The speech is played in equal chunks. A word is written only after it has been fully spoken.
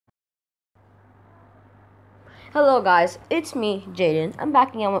Hello guys, it's me, Jaden. I'm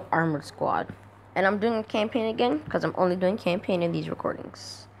back again with Armored Squad. And I'm doing a campaign again, because I'm only doing campaign in these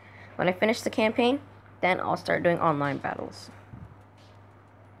recordings. When I finish the campaign, then I'll start doing online battles.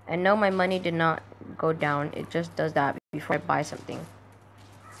 And no, my money did not go down, it just does that before I buy something.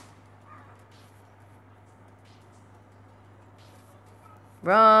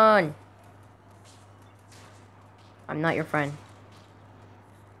 Run! I'm not your friend.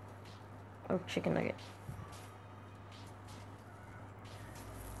 Oh, chicken nugget.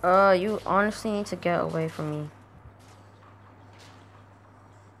 You honestly need to get away from me.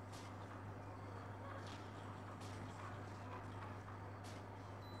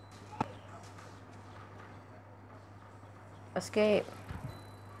 Escape.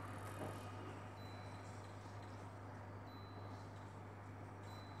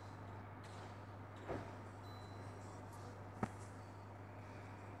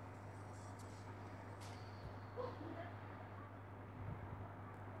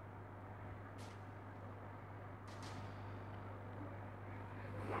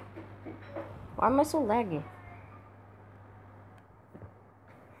 Why am I so laggy?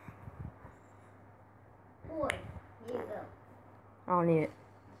 I don't need it.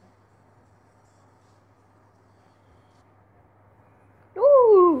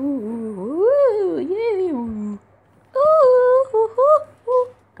 Ooh, yeah. Ooh,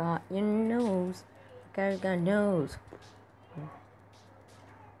 got your nose. Guys got nose.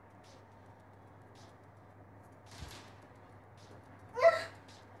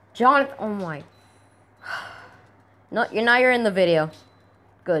 Jonathan, oh my. No, you're in the video.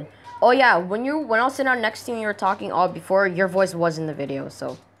 Good. Oh yeah, when I was sitting down next to you and you were talking all before, your voice was in the video,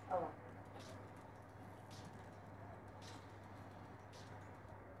 so.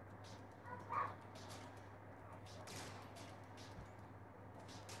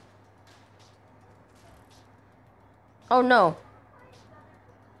 Oh no.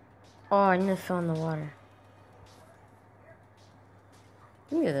 Oh, I need to fill in the water.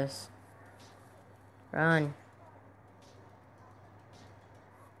 Give me this. Run.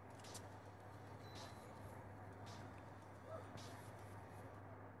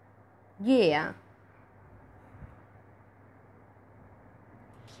 Yeah.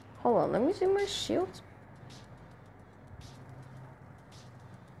 Hold on, let me see my shields.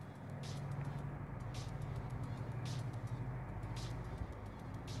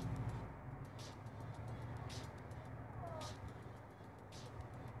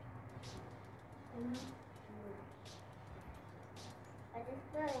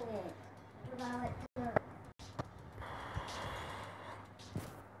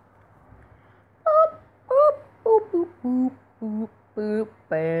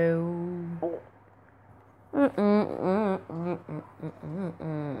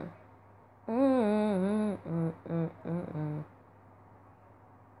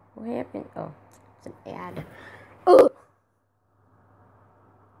 What happened? Oh, it's an ad. Ugh.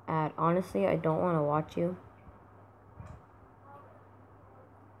 Ad. Honestly, I don't want to watch you.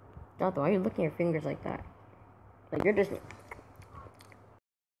 Not though. Why are you looking at your fingers like that? Like you're just.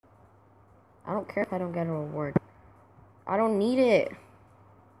 I don't care if I don't get a reward. I don't need it.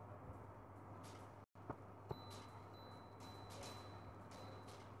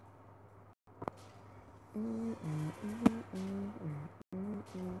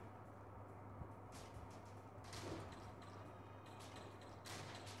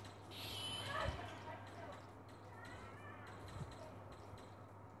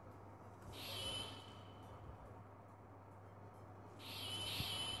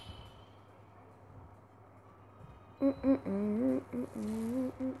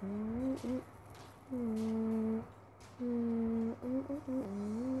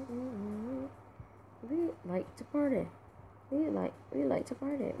 We like to party. We like to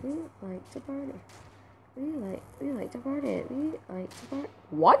party. We like to party. We like to party. We like to party.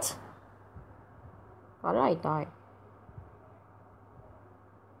 What? How did I die?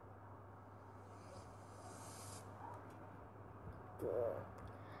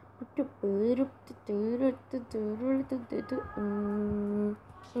 We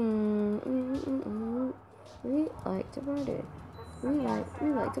like to party.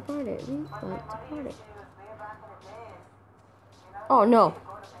 We like to party. We like to party. Oh no.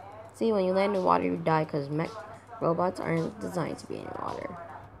 See, when you land in water, you die because mech robots aren't designed to be in water.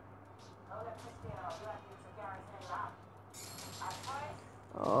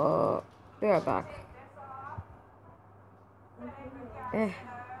 Oh, be right back.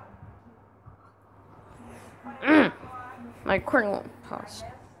 My recording won't pause.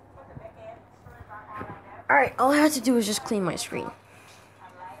 Alright, all I have to do is just clean my screen.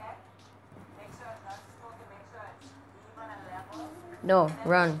 No,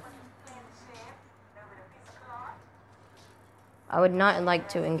 run. I would not like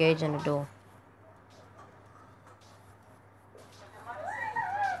to engage in a duel.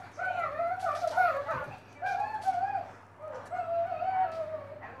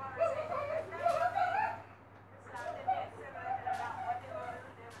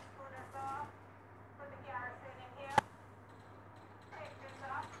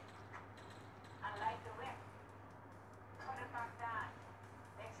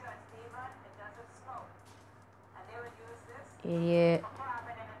 Idiot.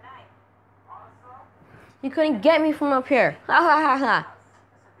 You couldn't get me from up here. Ha ha ha ha.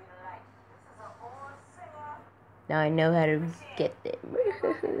 Now I know how to get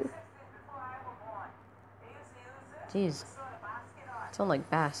them. Jeez. Sound like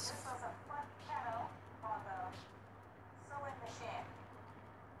bass.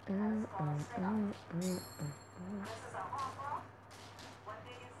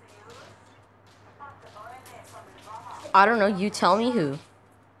 I don't know, you tell me who.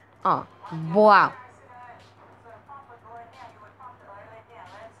 Oh, wow.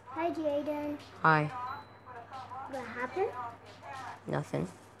 Hi, Jaden. Hi. What happened? Nothing.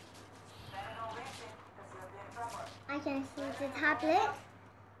 I can see the tablet.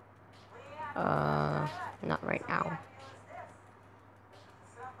 Not right now.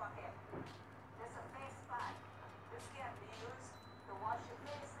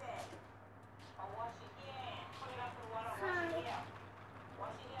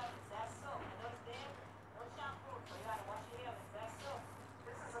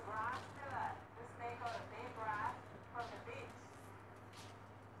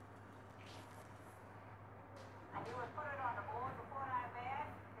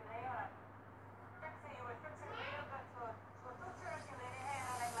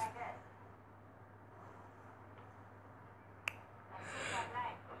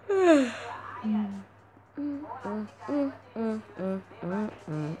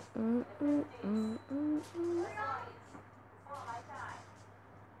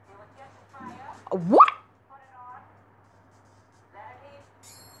 What?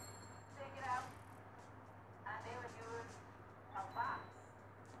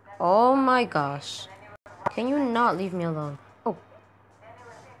 Oh my gosh. Can you not leave me alone? Oh.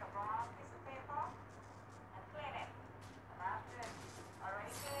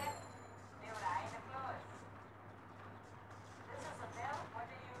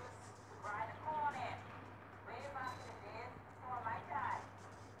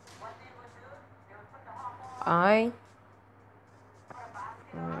 I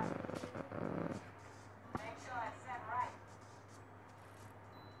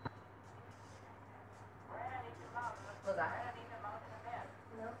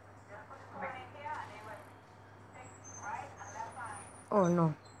Oh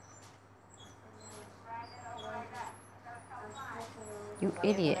no. You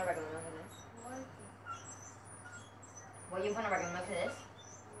idiot. What you gonna recommend for this?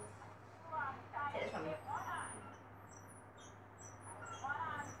 Take this from me.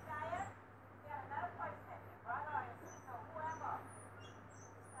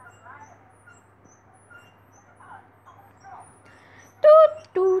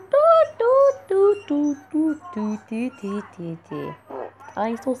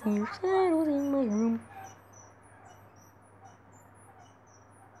 I still see your shadows in my room.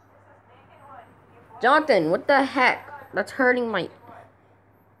 Jonathan, what the heck? That's hurting my...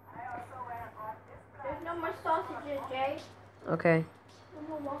 There's no more sausages, Jay. Okay.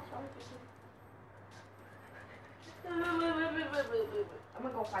 No more sausages. I'm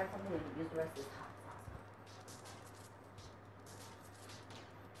gonna go find something and use the rest of this hot sauce.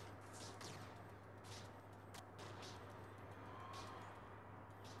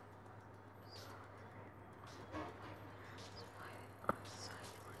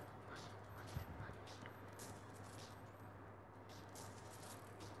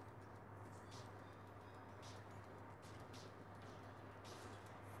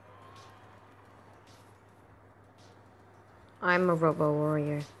 I'm a robo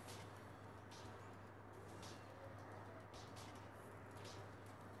warrior.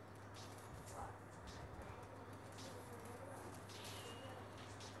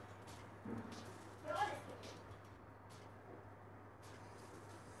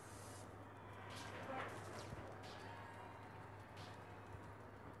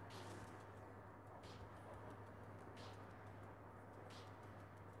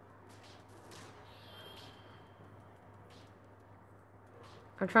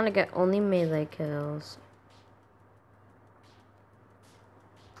 I'm trying to get only melee kills.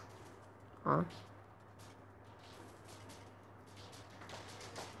 Huh?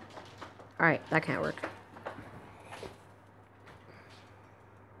 Alright, that can't work.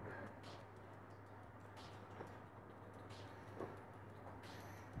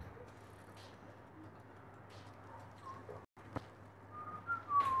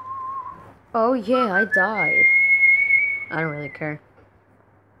 Oh yeah, I died. I don't really care.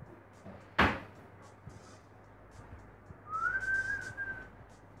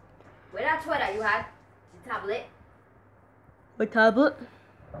 Where that Twitter you had? The tablet? My tablet?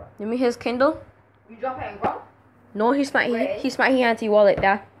 Give me his Kindle. You drop it and go? No, he Wait. smacked he anti-wallet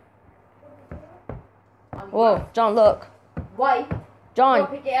there. Whoa, John, look. Why? Go John,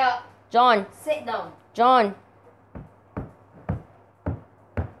 pick it up. John, Sit down. John.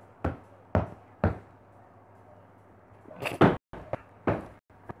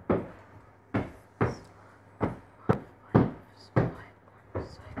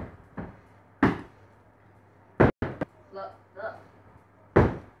 Look.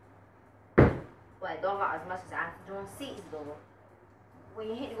 Well, don't got as much as I don't see though. When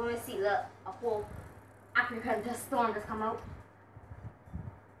you hit the ground seat, look, a whole African dust storm just come out.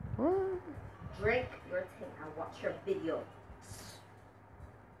 Drink your thing and watch your video.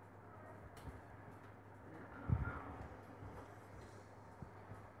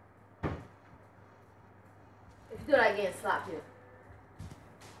 If you do that again, slap you.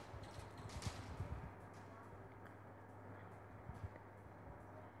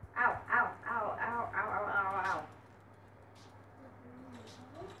 Ow, ow, ow, ow, ow, ow, ow, ow.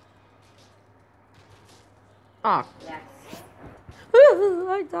 Ah. Yes.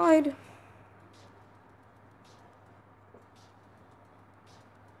 I died.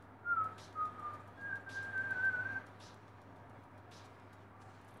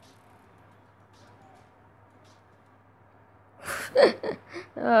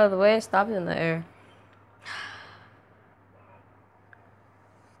 The way I stopped in the air.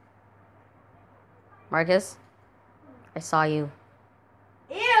 Marcus, I saw you.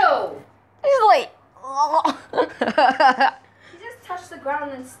 Ew! He's like, He just touched the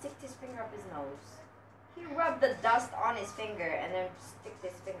ground and sticked his finger up his nose. He rubbed the dust on his finger and then sticked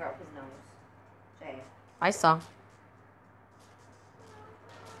his finger up his nose. Jay. I saw.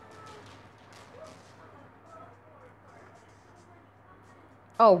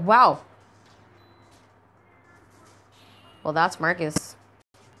 Oh, wow. Well, that's Marcus.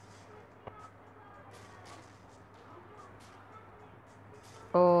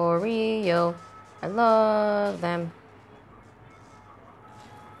 Oreo. I love them.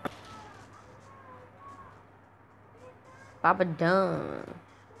 Baba Dun.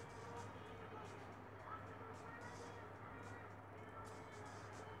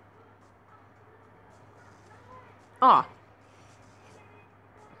 Ah.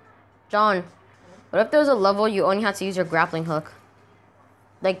 John, what if there was a level you only had to use your grappling hook?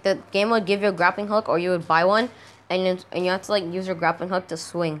 Like the game would give you a grappling hook, or you would buy one, and you have to like use your grappling hook to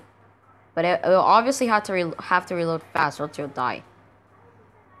swing. But it will obviously have to reload fast, or else you'll die.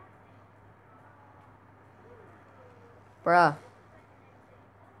 Bruh.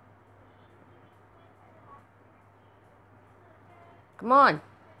 Come on.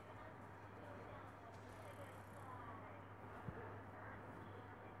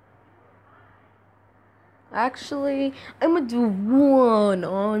 Actually, I'm gonna do one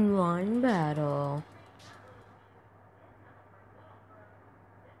online battle.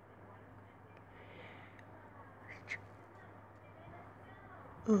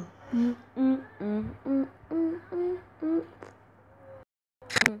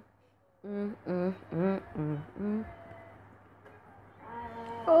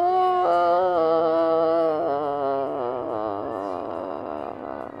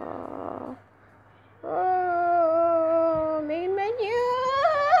 Main menu.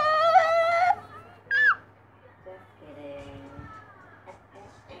 Just kidding.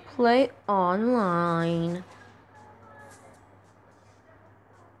 Play online.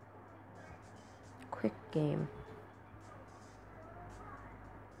 Quick game.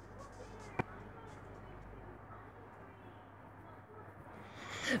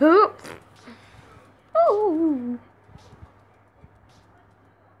 Oh. Oh.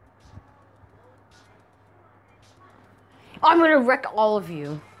 I'm gonna wreck all of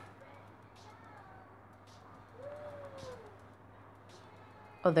you.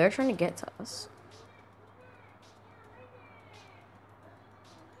 Oh, they're trying to get to us.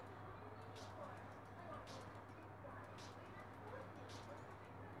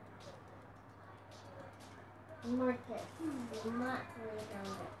 Marcus, do not throw it down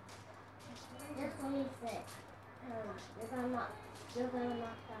there. Just when you sit, you're gonna knock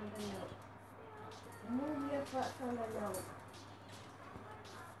down the note. Move your foot from the note.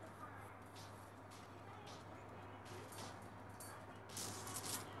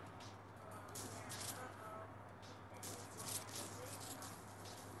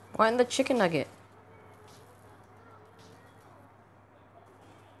 Why in the chicken nugget?